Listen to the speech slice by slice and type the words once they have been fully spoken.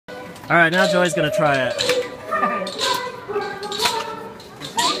Alright, now Joy's gonna try it.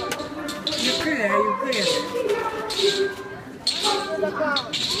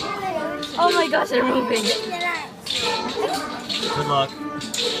 Oh my gosh, they're moving. Good luck.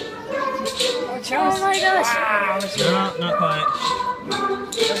 Oh my gosh. No, not quite.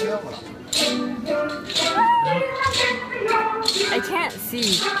 I can't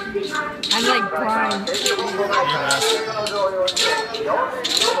see. I'm like blind.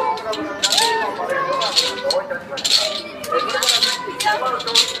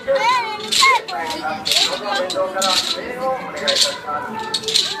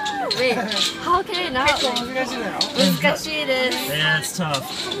 Wait, how can I not? 難しいです。 Yeah, it's tough.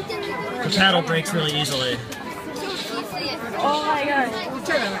 The paddle breaks really easily. Oh my gosh.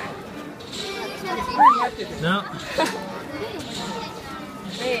 No.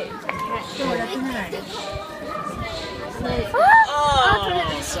 Wait. Oh,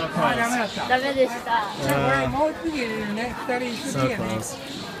 so close. ダメでした。So close.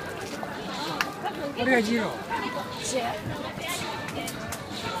 これがジロー。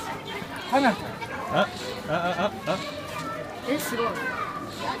花子。え、すごい。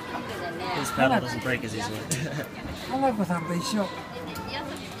 His paddle doesn't break as easily. 花子さんと一緒。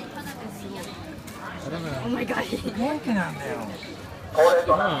Oh my god. 元気なんだよ。恒例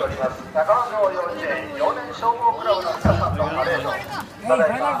となっております。高野幼稚園幼年消防クラブの皆さんのパレード。はい、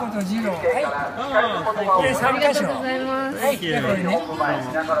花子とジロー。はい。で、3箇所。ありがとうございます。はい、じゃあこれね。は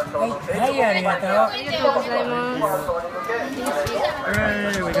い、ありがとう。ありがとうございます。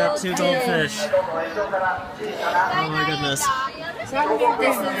 Hooray, we got 2 goldfish. Oh my goodness.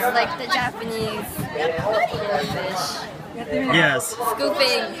 This is like the Japanese goldfish. Yes.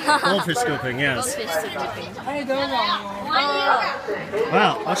 Scooping. Goldfish scooping, yes. Goldfish scooping. はい、どうぞ。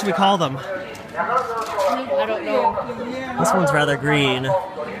 Wow, what should we call them? I don't know. This one's rather green.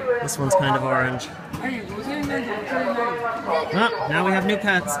 This one's kind of orange. はい、5000円なんで5000円ない。 Oh, now we have new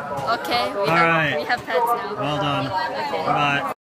pets. Okay, we All right. have pets now. Well done. Okay. Bye.